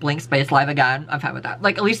hear like Blank Space live again, I'm fine with that.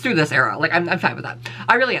 Like at least through this era, like I'm fine with that.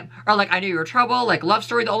 I really am. Or like I Knew You Were Trouble, like Love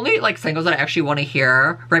Story. The only like singles that I actually want to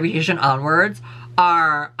hear, Reputation onwards,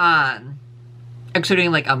 are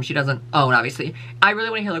excluding like she doesn't own obviously. I really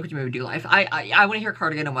want to hear Look What You Made Me Do live. I want to hear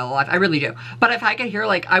Cardigan and Willow live. I really do. But if I could hear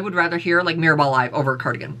like I would rather hear like Mirrorball live over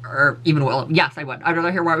Cardigan or even Willow. Yes, I would. I'd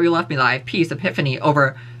rather hear Why You Left Me live, Peace, Epiphany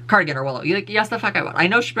over Cardigan or Willow. Like yes, the fuck I would. I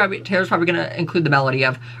know Taylor's probably gonna include the melody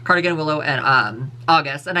of Cardigan, Willow, and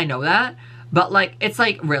August, and I know that. But like it's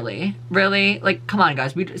like really, like come on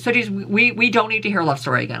guys. We don't need to hear Love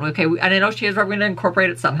Story again. Okay, and I know she is probably gonna incorporate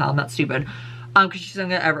it somehow. I'm not stupid. Because she's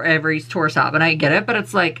singing every tour stop, and I get it, but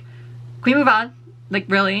it's like, can we move on? Like,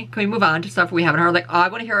 really? Can we move on to stuff we haven't heard? Like, oh, I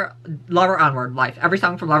want to hear Lover Onward live. Every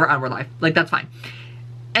song from Lover Onward live. Like, that's fine.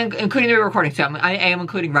 And including the recording too. I am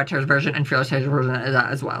including Red Tear's version and Fearless Tear's version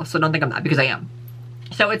as well. So don't think I'm not, because I am.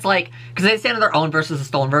 So it's like, because they stand on their own versus the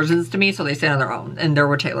stolen versions to me, so they stand on their own. And they're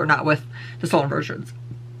with Taylor, not with the stolen versions.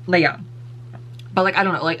 Like, yeah. But like, I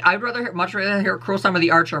don't know, like, I'd much rather hear Cruel Summer,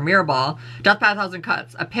 The Archer, Mirrorball, Death by a Thousand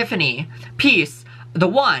Cuts, Epiphany, Peace, The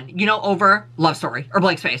One, you know, over Love Story, or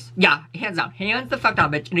Blank Space. Yeah, hands down. Hands the fuck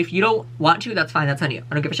down, bitch. And if you don't want to, that's fine, that's on you.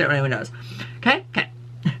 I don't give a shit what anyone does. Okay? Okay.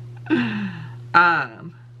 I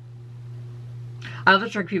love to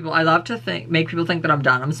trick people. I love to make people think that I'm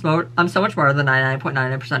done. I'm so much more than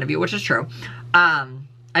 99.99% of you, which is true. I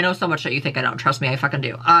know so much that you think I don't. Trust me, I fucking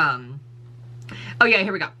do. Oh yeah,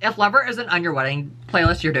 here we go. If Lover isn't on your wedding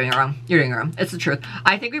playlist, you're doing it wrong. You're doing it wrong. It's the truth.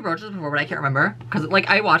 I think we broached this before, but I can't remember. Because, like,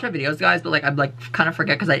 I watch my videos, guys, but, like, I'm, like, kind of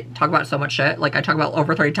forget because I talk about so much shit. Like, I talk about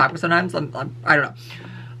over 30 topics sometimes. I don't know.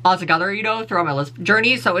 All together, you know, throughout my list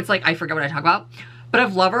journey. So, it's, like, I forget what I talk about. But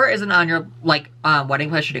if Lover isn't on your, like, wedding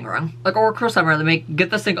playlist, you're doing it wrong. Like, or Cruel Summer, get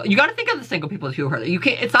the single. You gotta think of the single people too, her. You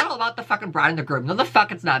can't, it's not all about the fucking bride and the groom. No, the fuck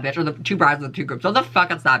it's not, bitch. Or the two brides and the two groups. No, the fuck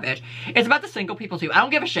it's not, bitch. It's about the single people too. I don't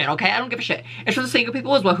give a shit, okay? I don't give a shit. It's for the single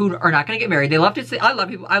people as well who are not gonna get married. They love to see, I love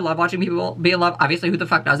people, I love watching people be in love. Obviously, who the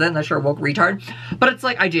fuck doesn't? Unless you're a woke retard. But it's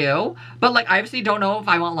like, I do. But, like, I obviously don't know if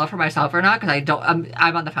I want love for myself or not, because I don't,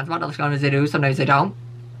 I'm on the fence about it. Sometimes they do, sometimes they don't.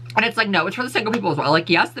 And it's like, no, it's for the single people as well. Like,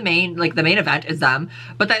 yes, the main event is them,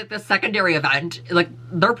 but the secondary event, like,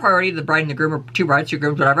 their priority, the bride and the groom, or two brides, two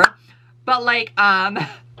grooms, whatever. But, like,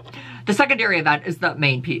 the secondary event is the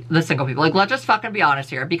main the single people. Like, let's just fucking be honest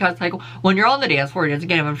here, because, like, when you're on the dance floor, you're just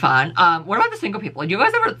getting fun. What about the single people? Do you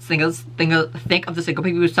guys ever think of the single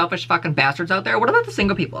people, you selfish fucking bastards out there? What about the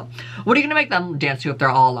single people? What are you gonna make them dance to if they're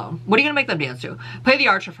all alone? What are you gonna make them dance to? Play The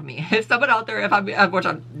Archer for me. If someone out there,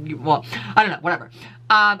 well, I don't know, whatever.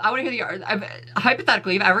 I want to hear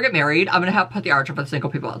hypothetically, if I ever get married, I'm going to put The Archer for the single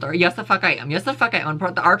people out there. Yes, the fuck I am. Yes, the fuck I am. I'm going to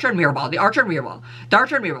put The Archer and Mirrorball. The Archer and Mirrorball. The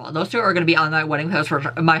Archer and Mirrorball. Those two are going to be on my wedding list for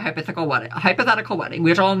my hypothetical wedding,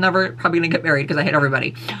 which I'm never probably going to get married because I hate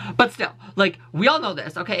everybody. But still, like, we all know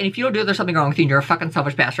this, okay? And if you don't do it, there's something wrong with you and you're a fucking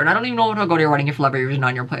selfish bastard. And I don't even know when to go to your wedding if Lover isn't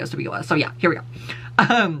on your playlist to begin with. So yeah, here we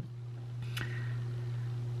go.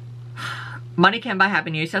 Money can buy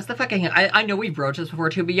happiness. That's the fucking... I know we've broached this before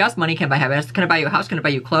too, but yes, money can buy happiness. Can it buy you a house? Can it buy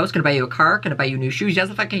you clothes? Can it buy you a car? Can it buy you new shoes? Yes,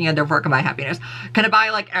 the fucking and therefore it can buy happiness. Can it buy,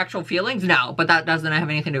 like, actual feelings? No, but that doesn't have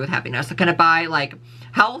anything to do with happiness. Can it buy, like,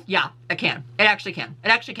 health? Yeah, it can. It actually can. It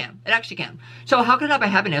actually can. It actually can. So how can it not buy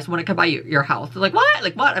happiness when it can buy you your health? Like, what?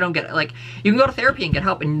 Like, what? I don't get it. Like, you can go to therapy and get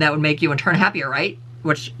help, and that would make you in turn happier, right?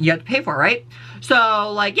 Which you have to pay for, right?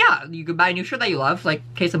 So, like, yeah, you could buy a new shirt that you love, like,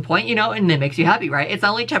 case in point, you know, and it makes you happy, right? It's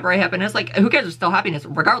not like temporary happiness. Like, who cares? It's still happiness,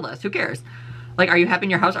 regardless. Who cares? Like, are you happy in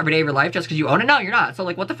your house every day of your life just because you own it? No, you're not. So,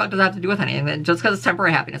 like, what the fuck does that have to do with anything? Just because it's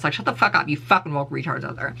temporary happiness. Like, shut the fuck up, you fucking woke retards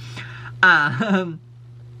out there.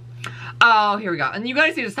 Oh, here we go. And you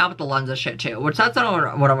guys need to stop with the Lenza shit too, which that's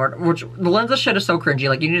not what I'm, which the Lenza shit is so cringy.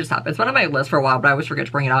 Like, you need to stop. It's been on my list for a while, but I always forget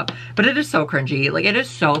to bring it up. But it is so cringy. Like, it is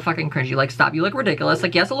so fucking cringy. Like, stop. You look ridiculous.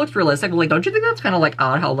 Like, yes, it looks realistic, but, like, don't you think that's kind of, like,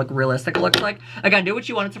 odd how, like, realistic it looks like? Again, do what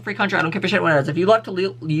you want. It's a free country. I don't give a shit what it is. If you love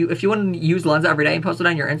to, if you want to use Lenza every day and post it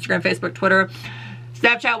on your Instagram, Facebook, Twitter,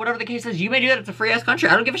 Snapchat, whatever the case is, you may do that. It's a free ass country.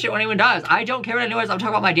 I don't give a shit what anyone does. I don't care what anyone does. I'm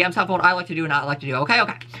talking about my damn self and what I like to do and not like to do. Okay,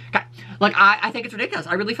 okay, okay. Like, I think it's ridiculous.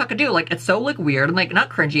 I really fucking do. Like, it's so, like, weird and, like,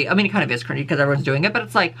 not cringy. I mean, it kind of is cringy because everyone's doing it, but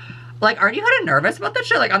it's like, aren't you kind of nervous about that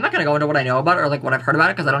shit? Like, I'm not gonna go into what I know about it or, like, what I've heard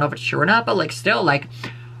about it because I don't know if it's true or not, but, like, still, like,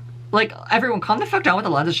 everyone calm the fuck down with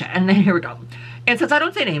the Lenza shit. And then here we go. And since I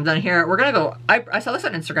don't say names on here, we're gonna go, I saw this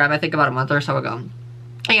on Instagram, I think about a month or so ago.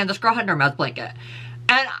 And this girl had her meth blanket.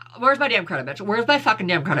 And where's my damn credit, bitch? Where's my fucking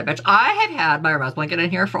damn credit, bitch? I have had my Hermes blanket in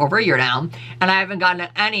here for over a year now, and I haven't gotten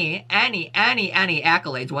any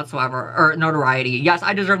accolades whatsoever, or notoriety. Yes,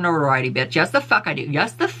 I deserve notoriety, bitch. Yes, the fuck I do.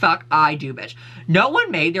 Yes, the fuck I do, bitch. No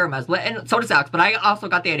one made their Hermes blanket, and so does Alex, but I also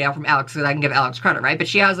got the idea from Alex, because I can give Alex credit, right? But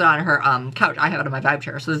she has it on her couch. I have it on my vibe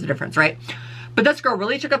chair, so there's a difference, right? But this girl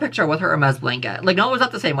really took a picture with her Hermes blanket. Like, no, it was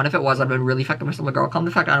not the same one. If it was, I'd been really fucking with some girl. Calm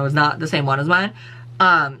the fuck down. It was not the same one as mine.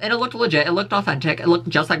 And it looked legit. It looked authentic. It looked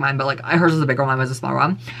just like mine, but like hers was a bigger one, mine was a smaller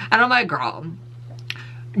one. And I'm like, girl,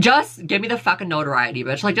 just give me the fucking notoriety,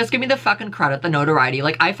 bitch. Like, just give me the fucking credit, the notoriety.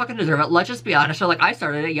 Like, I fucking deserve it. Let's just be honest. So, like, I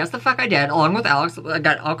started it. Yes, the fuck I did. Along with Alex. I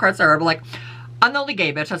got all credits to her, but like, I'm the only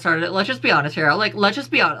gay bitch that started it. Let's just be honest here. Like, let's just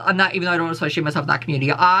be honest. I'm not, even though I don't associate myself with that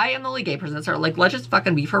community, I am the only gay person that started. Like, let's just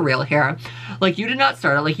fucking be for real here. Like, you did not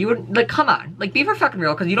start it. Like, you would, like, come on. Like, be for fucking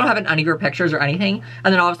real, because you don't have any of your pictures or anything,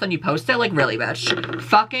 and then all of a sudden you post it. Like, really, bitch.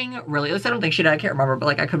 Fucking really. At least I don't think she did. I can't remember, but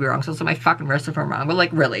like, I could be wrong. So my fucking wrist if I'm wrong. But like,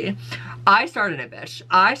 really. I started it, bitch.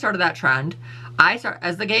 I started that trend. I start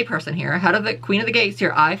as the gay person here, head of the queen of the gays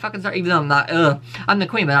here. I fucking start, even though I'm not, I'm the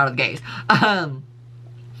queen, but not of the gays.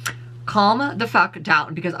 Calm the fuck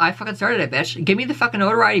down, because I fucking started it, bitch. Give me the fucking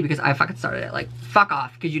notoriety, because I fucking started it. Like, fuck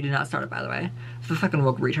off, because you did not start it, by the way. It's the fucking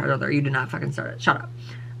woke retard out there. You did not fucking start it. Shut up.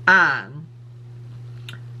 And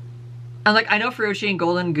like, I know Ferrucci and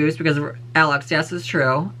Golden Goose because of Alex. Yes, it's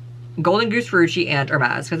true. Golden Goose, Ferrucci, and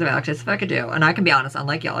Hermes because of Alex. Yes, the fuck I do. And I can be honest,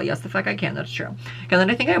 unlike y'all. Yes, the fuck I can. That's true. Because then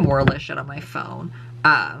I think I have more or less shit on my phone.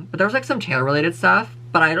 But there was like some Taylor related stuff.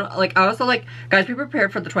 But I don't, like, I also, like, guys, be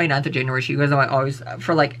prepared for the 29th of January. So you guys know I always,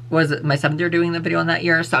 for, like, was it my 7th year doing the video on that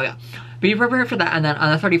year? So, yeah. Be prepared for that. And then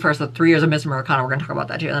on the 31st, the 3 years of Miss Americana, we're going to talk about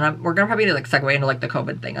that, too. And then we're going to probably, like, segue into, like, the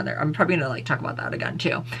COVID thing on there. I'm probably going to, like, talk about that again,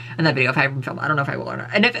 too. In that video, if I haven't filmed. I don't know if I will or not.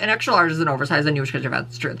 And if an extra large is an oversized, then you wish because you're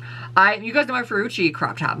that's the truth. You guys know my Ferrucci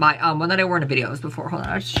crop top. My, one that I wore in the videos before. Hold on,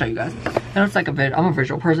 I'll just show you guys. And it's, like, I'm a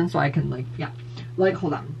visual person, so I can, like, yeah. Like,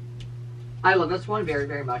 hold on. I love this one very,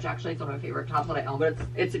 very much. Actually, it's one of my favorite tops that I own. But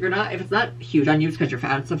if it's not huge on you, it's because you're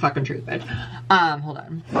fat. It's the fucking truth, bitch. Hold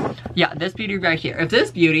on. Yeah, this beauty right here. If this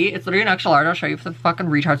beauty, it's literally an extra large. I'll show you for the fucking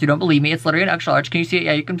retards who don't believe me. It's literally an extra large. Can you see it?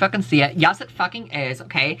 Yeah, you can fucking see it. Yes, it fucking is.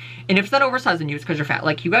 Okay. And if it's not oversized on you, it's because you're fat.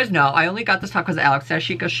 Like, you guys know, I only got this top because Alex says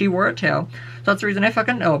because she wore it too. So that's the reason I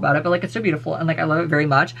fucking know about it. But like, it's so beautiful and like, I love it very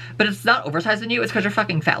much. But it's not oversized on you. It's because you're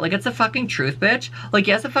fucking fat. Like, it's the fucking truth, bitch. Like,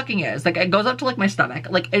 yes, it fucking is. Like, it goes up to like my stomach.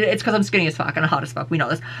 Like, it's because I'm skinny as fuck and hot as fuck. We know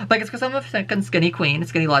this. Like, it's because I'm a fucking skinny queen,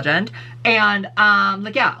 skinny legend. And,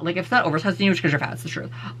 like, yeah, like, if it's not oversized on you, it's because you're fat. It's the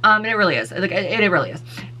truth. And it really is. Like, it really is.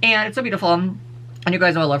 And it's so beautiful. And you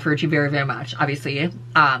guys know I love Ferrucci very, very much, obviously.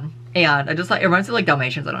 And I just like, it reminds me of like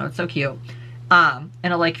Dalmatians. I don't know. It's so cute. And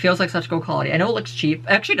it like feels like such good quality. I know it looks cheap. It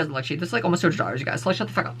actually doesn't look cheap. This is like almost $200, you guys. So like, shut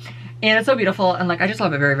the fuck up. And it's so beautiful. And like, I just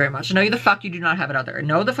love it very, very much. No, the fuck you do not have it out there.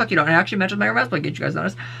 No, the fuck you don't. I actually mentioned my Hermes blanket. You guys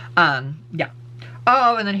notice. Yeah.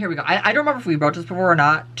 Oh, and then here we go. I don't remember if we wrote this before or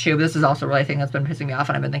not, too. But this is also really a thing that's been pissing me off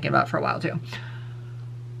and I've been thinking about it for a while, too.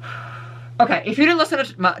 Okay, if you didn't listen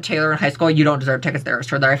to Taylor in high school, you don't deserve tickets there.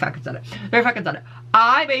 Sure, there I fucking said it. There I fucking said it.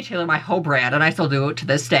 I made Taylor my whole brand, and I still do it to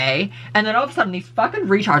this day. And then all of a sudden, these fucking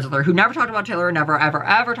retards out there who never talked about Taylor, never, ever,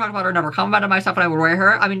 ever talked about her, never commented on my stuff when I would wear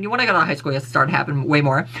her. I mean, when I got out of high school, yes, it started happening way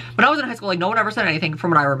more. When I was in high school, like, no one ever said anything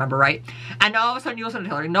from what I remember, right? And now all of a sudden, you listen to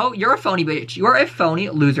Taylor. No, you're a phony bitch. You're a phony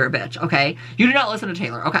loser bitch, okay? You do not listen to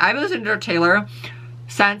Taylor, okay? I've been listening to Taylor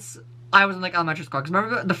since I was in, like, elementary school. Because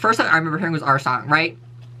remember, the first song I remember hearing was Our Song, right?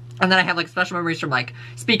 And then I have, like, special memories from, like,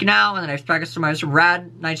 Speak Now, and then I have special memories from Red,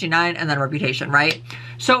 1999, and then Reputation, right?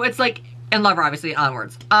 So it's, like, and Lover, obviously,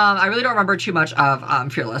 onwards. I really don't remember too much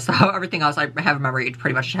of Fearless, so everything else I have a memory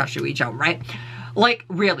pretty much attached to each own, right? Like,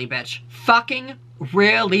 really, bitch. Fucking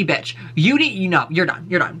really, bitch. You know, you're done.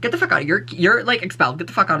 You're done. Get the fuck out of here. You're, like, expelled. Get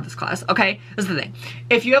the fuck out of this class, okay? This is the thing.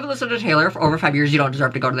 If you haven't listened to Taylor for over 5 years, you don't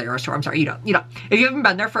deserve to go to the Eras Tour. I'm sorry, you don't. You don't. If you haven't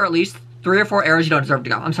been there for at least 3 or 4 eras, you don't deserve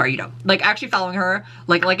to go. I'm sorry, you don't. Like, actually following her,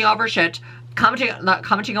 like, liking all of her shit, commenting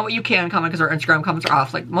on what you can comment, because her Instagram comments are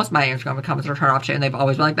off. Like, most of my Instagram comments are turned off too, and they've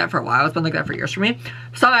always been like that for a while. It's been like that for years for me.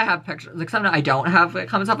 Some I have pictures, like, some I don't have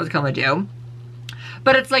comments up, but some I do.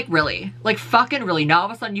 But it's like, really. Like, fucking really. Now all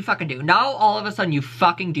of a sudden you fucking do. Now all of a sudden you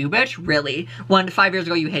fucking do, bitch. Really. When 5 years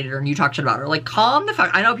ago you hated her and you talked shit about her. Like, calm the fuck.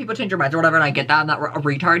 I know people change their minds or whatever, and I get that. I'm not a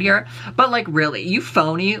retard here. But, like, really. You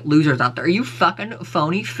phony losers out there. You fucking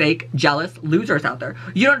phony, fake, jealous losers out there.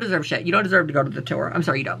 You don't deserve shit. You don't deserve to go to the tour. I'm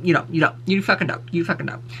sorry, you don't. You don't. You don't. You fucking don't. You fucking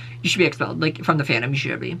don't. You should be expelled. Like, from the fandom. You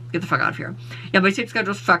should be. Get the fuck out of here. Yeah, my sleep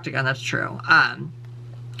schedule's fucked again. That's true.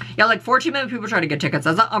 Yeah, like 14 million people try to get tickets.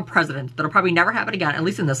 That's not unprecedented. That'll probably never happen again, at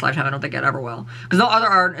least in this lifetime. I don't think it ever will. Because no other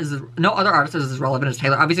artist is as relevant as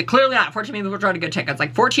Taylor. Obviously, clearly not. 14 million people trying to get tickets.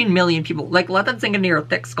 Like 14 million people. Like, let that sink into your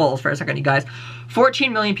thick skulls for a second, you guys.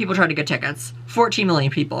 14 million people trying to get tickets. 14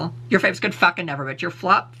 million people. Your faves could fucking never, bitch. Your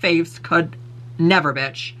flop faves could never,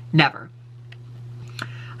 bitch. Never.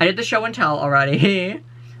 I did the show and tell already.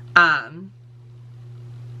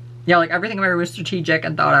 Yeah, like, everything in my room was strategic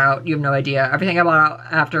and thought out. You have no idea. Everything I bought out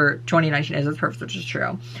after 2019 is as perfect, which is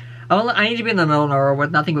true. I need to be in the middle of nowhere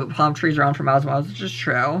with nothing but palm trees around for miles and miles, which is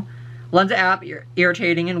true. Lensa app,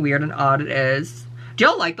 irritating and weird and odd it is. Do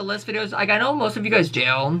y'all like the list videos? Like, I know most of you guys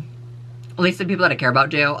do. At least the people that I care about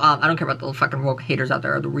do. I don't care about the fucking woke haters out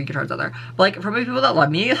there or the retards out there. But, like, for the people that love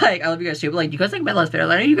me, like, I love you guys too. But, like, you guys like my list videos?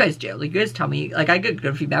 I know you guys do. Like, you guys tell me. Like, I get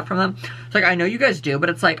good feedback from them. So, like, I know you guys do. But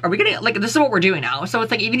it's like, are we getting, like, this is what we're doing now. So, it's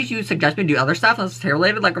like, even if you suggest me to do other stuff that's Taylor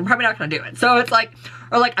related, like, I'm probably not going to do it. So, it's like,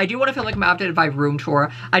 or, like, I do want to film, like, my updated Vibe room tour.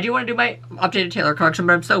 I do want to do my updated Taylor collection,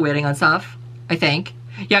 but I'm still waiting on stuff, I think.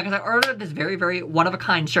 Yeah, because I ordered this very, very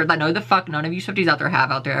one-of-a-kind shirt that no the fuck none of you Swifties out there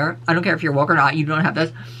have out there. I don't care if you're woke or not, you don't have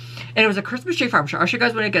this. And it was a Christmas tree farm shirt. I'll show you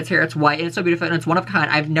guys when it gets here. It's white and it's so beautiful and it's one of a kind.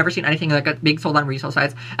 I've never seen anything like it being sold on resale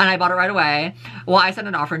sites. And I bought it right away. Well, I sent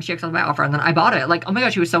an offer and she accepted my offer and then I bought it. Like, oh my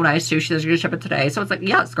god, she was so nice too. She said she's gonna ship it today. So it's like,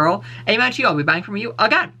 yes, girl. Amen to you. I'll be buying from you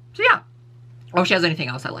again. So yeah. Or if she has anything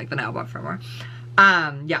else I like, then I'll buy from her.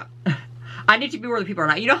 Yeah. I need to be where the people are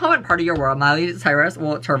not. You know how in Part of Your World, Miley Cyrus,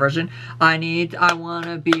 well, it's her version. I want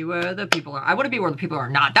to be where the people are. I want to be where the people are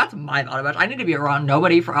not. That's my thought about it. I need to be around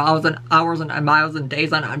nobody for hours and miles and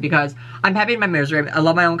days on end because I'm happy in my misery. I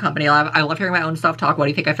love my own company. I love hearing my own stuff talk. What do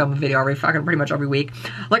you think? I film a video pretty much every week.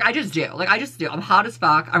 Like, I just do. Like, I just do. I'm hot as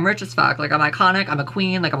fuck. I'm rich as fuck. Like, I'm iconic. I'm a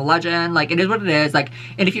queen. Like, I'm a legend. Like, it is what it is. Like,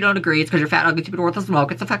 and if you don't agree, it's because you're fat, ugly, stupid, worthless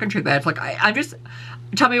smoke. It's the fucking truth, bitch. Like, I'm just...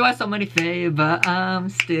 Tell me why so many favor, I'm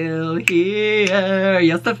still here.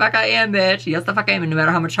 Yes, the fuck I am, bitch. Yes, the fuck I am. And no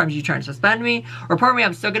matter how much time you try to suspend me or report me,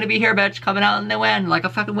 I'm still gonna be here, bitch. Coming out in the wind like a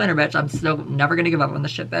fucking winner, bitch. I'm still never gonna give up on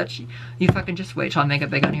this shit, bitch. You fucking just wait till I make it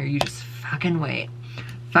big on here. You just fucking wait.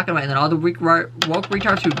 Fucking wait. And then all the woke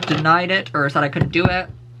retards who denied it or said I couldn't do it.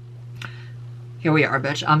 Here we are,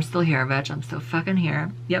 bitch. I'm still here, bitch. I'm still fucking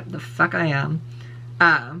here. Yep, the fuck I am.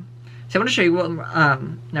 So I want to show you what, never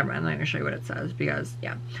mind, I'm not going to show you what it says, because,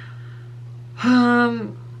 yeah.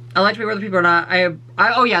 I like to be where the people are not,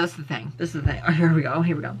 oh yeah, this is the thing, oh, here we go,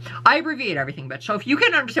 I abbreviate everything, bitch, so if you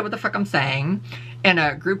can understand what the fuck I'm saying, in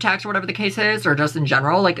a group text or whatever the case is, or just in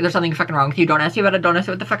general, like, there's something fucking wrong with you, don't ask me about it, don't ask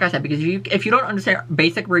me what the fuck I said, because if you don't understand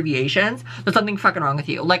basic abbreviations, there's something fucking wrong with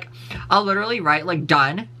you. Like, I'll literally write, like,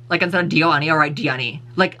 done, like, instead of D-O-N-E, I'll write D-N-E.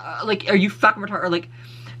 Like, are you fucking retarded, or, like,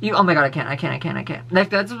 oh my god, I can't. Like,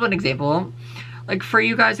 that's just one example. Like, for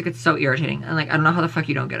you guys, like, it's so irritating. And, like, I don't know how the fuck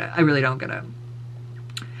you don't get it. I really don't get it.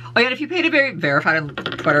 Oh, yeah, and if you pay to be verified on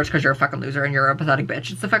Twitter, it's because you're a fucking loser and you're a pathetic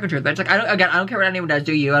bitch. It's the fucking truth, bitch. Like, I don't care what anyone does,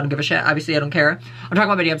 do you? I don't give a shit. Obviously, I don't care. I'm talking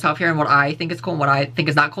about my damn self here and what I think is cool and what I think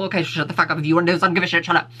is not cool. Okay, so shut the fuck up. If you want to do this, I don't give a shit.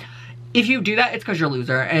 Shut up. If you do that, it's because you're a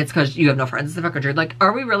loser, and it's because you have no friends. It's the fucking truth. Like,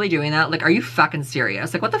 are we really doing that? Like, are you fucking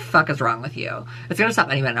serious? Like, what the fuck is wrong with you? It's gonna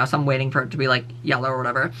stop any minute now, so I'm waiting for it to be, like, yellow or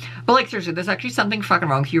whatever. But, like, seriously, there's actually something fucking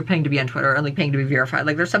wrong with you paying to be on Twitter and, like, paying to be verified.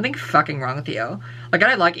 Like, there's something fucking wrong with you. Like,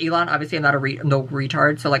 and I like Elon. Obviously, I'm not no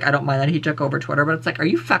retard, so, like, I don't mind that he took over Twitter, but it's like, are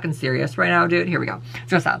you fucking serious right now, dude? Here we go.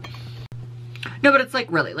 It's gonna stop. No, but it's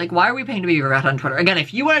like, really, like, why are we paying to be verified on Twitter? Again,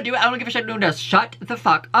 if you want to do it, I don't give a shit what anyone does. Shut the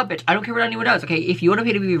fuck up, bitch. I don't care what anyone does, okay? If you want to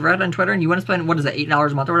pay to be verified on Twitter and you want to spend, what is it,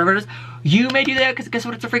 $8 a month or whatever it is, you may do that, because guess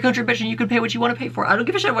what? It's a free country, bitch, and you can pay what you want to pay for. I don't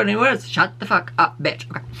give a shit what anyone does. Shut the fuck up, bitch.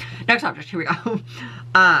 Okay. Next subject, here we go.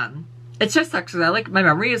 It's just sucks, because like, my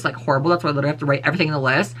memory is, like, horrible. That's why I literally have to write everything in the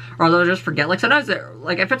list, or I'll just forget. Like, sometimes,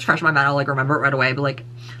 like, if it's fresh in my mind, I'll, like, remember it right away, but, like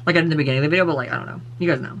in the beginning of the video, but, like, I don't know. You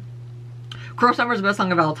guys know. Cruel Summer is the best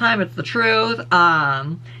song of all time. It's the truth.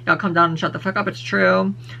 Y'all come down and shut the fuck up. It's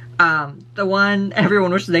true. The one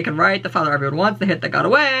everyone wishes they could write. The father everyone wants. The hit that got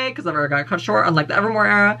away because Evermore got cut short. Unlike the Evermore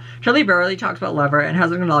era, Charlie barely talks about Lover and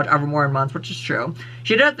hasn't acknowledged Evermore in months, which is true.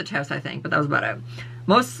 She did at the test, I think, but that was about it.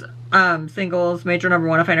 Most singles, major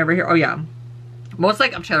 #1 if I never hear. Oh yeah, most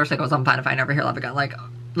like of Taylor singles, I'm fine if I never hear Love Again. Like, at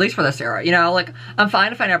least for this era, you know. Like, I'm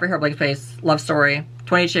fine if I never hear Blank Space, Love Story,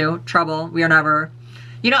 22, Trouble, We Are Never.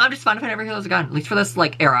 You know, I'm just fine if I never hear those again. At least for this,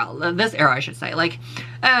 like, era. This era, I should say. Like,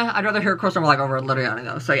 I'd rather hear Cruel Summer, like, over Literally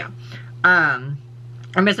though. So, yeah.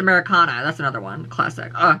 Or Miss Americana. That's another one.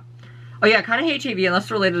 Classic. Oh, yeah. Kind of hate TV,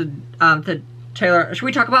 unless related, to Taylor. Should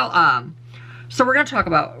we talk about, so we're going to talk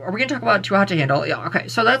about, are we going to talk about Too Hot to Handle? Yeah, okay.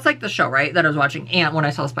 So, that's, like, the show, right? That I was watching. And when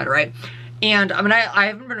I saw Spider, right? And, I mean, I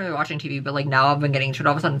haven't been really watching TV, but, like, now I've been getting into it.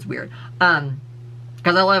 All of a sudden, it's weird.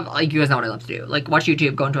 Because I love, like, you guys know what I love to do. Like, watch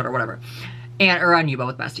YouTube, go on Twitter, whatever. Or on Yubo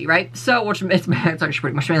with Bestie, right? So, which it's actually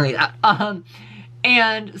pretty much mainly that.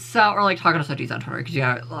 And so, or like talking to Sochi's on Twitter, because, you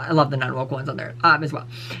know, I love the non-woke ones on there, as well.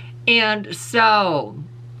 And so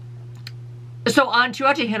on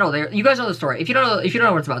Chuachi Handle there, you guys know the story. If you don't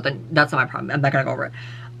know what it's about, then that's not my problem. I'm not gonna go over it.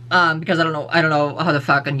 Because I don't know how the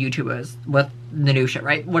fuck on YouTube is with the new shit,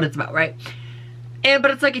 right? What it's about, right?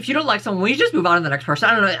 But it's like, if you don't like someone, will you just move on to the next person?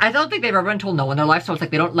 I don't know. I don't think they've ever been told no in their life, so it's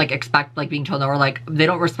like, they don't, like, expect, like, being told no, or, like, they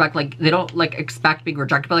don't respect, like, they don't, like, expect being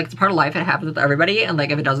rejected, but, like, it's part of life. It happens with everybody, and,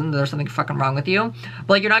 like, if it doesn't, there's something fucking wrong with you. But,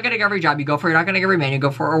 like, you're not getting every job you go for, you're not getting every man you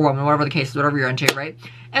go for, or woman, whatever the case is, whatever you're into, right?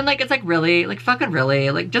 And, like, it's like, really, like, fucking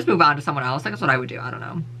really, like, just move on to someone else. Like, that's what I would do. I don't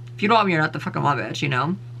know. If you don't want me, you're not the fucking one, bitch, you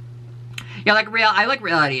know? Yeah, like, I like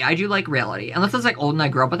reality. I do like reality. Unless it's, like, old and I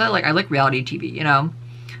grew up with it, like, I like reality TV, you know?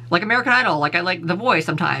 Like American Idol, like I like The Voice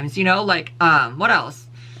sometimes, you know, like, what else?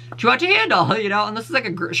 Chuachi Handle, you know, and this is like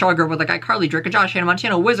a show I grew up with, like iCarly, Drake and Josh, Hannah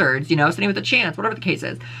Montana, Wizards, you know, Sitting with a Chance, whatever the case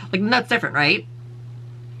is. Like, that's different, right?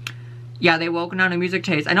 Yeah, they woke down to music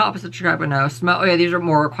taste. I know opposite Chicago, no. Smoke, oh yeah, these are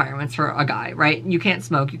more requirements for a guy, right? You can't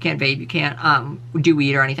smoke, you can't vape, you can't do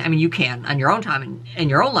weed or anything. I mean, you can on your own time in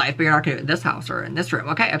your own life, but you're not going to do it in this house or in this room.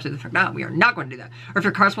 Okay, absolutely the fuck not. We are not going to do that. Or if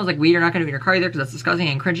your car smells like weed, you're not going to do it in your car either, because that's disgusting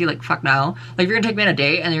and cringy. Like, fuck no. Like, if you're going to take me on a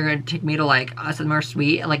date and you're going to take me to, like, somewhere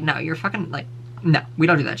sweet, like, no, you're fucking, like, no, we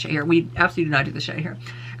don't do that shit here. We absolutely do not do this shit here.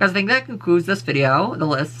 Guys, I think that concludes this video, the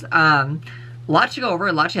list. A lot to go over,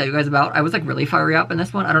 a lot to tell you guys about. I was, like, really fiery up in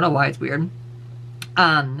this one. I don't know why, it's weird.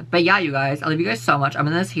 But yeah, you guys, I love you guys so much. I'm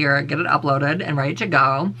in this here, get it uploaded and ready to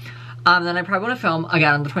go. Then I probably want to film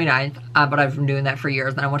again on the 29th, but I've been doing that for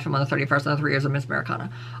years. Then I want to film on the 31st, another 3 years of Miss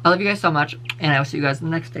Americana. I love you guys so much, and I will see you guys in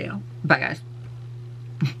the next video. Bye, guys.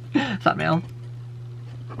 Thumbnail.